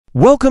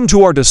Welcome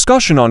to our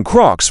discussion on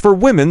Crocs for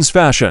women's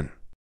fashion.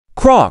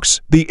 Crocs,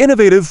 the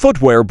innovative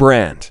footwear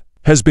brand,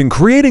 has been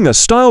creating a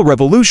style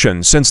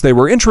revolution since they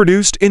were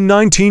introduced in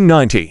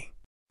 1990.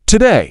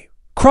 Today,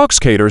 Crocs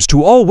caters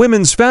to all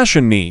women's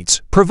fashion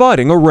needs,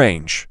 providing a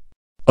range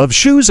of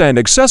shoes and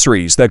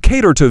accessories that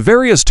cater to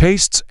various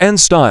tastes and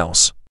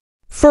styles.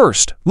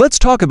 First, let's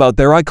talk about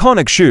their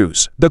iconic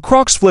shoes, the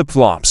Crocs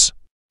flip-flops.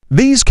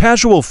 These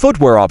casual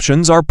footwear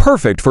options are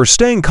perfect for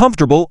staying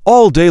comfortable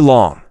all day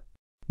long.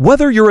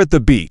 Whether you're at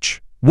the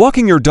beach,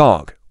 walking your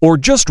dog, or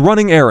just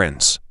running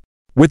errands.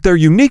 With their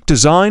unique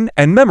design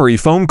and memory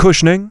foam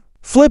cushioning,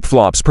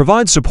 flip-flops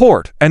provide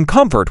support and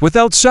comfort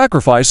without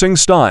sacrificing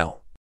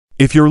style.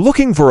 If you're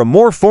looking for a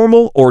more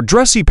formal or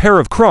dressy pair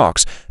of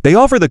Crocs, they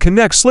offer the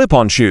Connect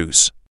slip-on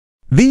shoes.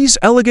 These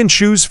elegant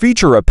shoes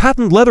feature a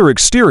patent leather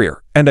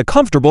exterior and a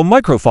comfortable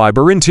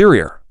microfiber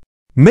interior,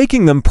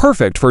 making them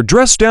perfect for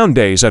dress-down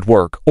days at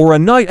work or a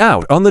night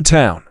out on the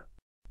town.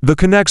 The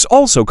Connects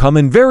also come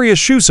in various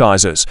shoe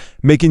sizes,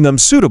 making them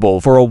suitable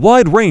for a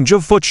wide range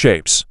of foot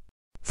shapes.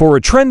 For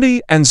a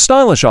trendy and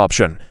stylish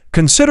option,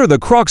 consider the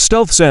Crocs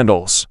Stealth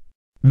Sandals.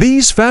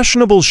 These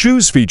fashionable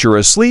shoes feature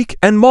a sleek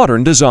and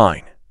modern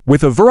design,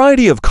 with a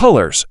variety of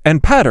colors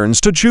and patterns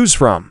to choose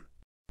from.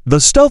 The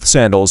Stealth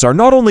Sandals are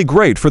not only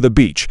great for the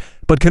beach,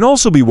 but can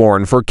also be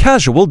worn for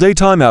casual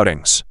daytime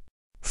outings.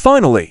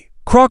 Finally,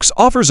 Crocs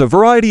offers a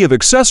variety of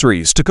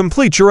accessories to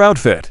complete your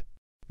outfit.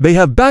 They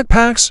have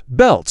backpacks,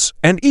 belts,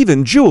 and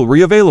even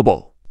jewelry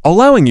available,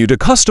 allowing you to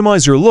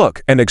customize your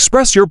look and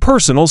express your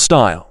personal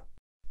style.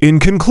 In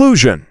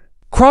conclusion,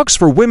 Crocs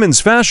for women's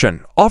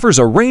fashion offers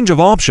a range of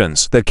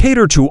options that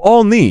cater to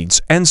all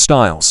needs and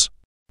styles.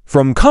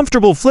 From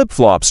comfortable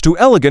flip-flops to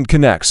elegant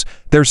Connects,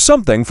 there's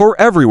something for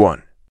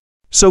everyone.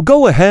 So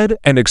go ahead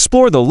and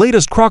explore the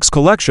latest Crocs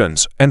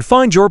collections and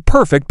find your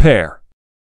perfect pair.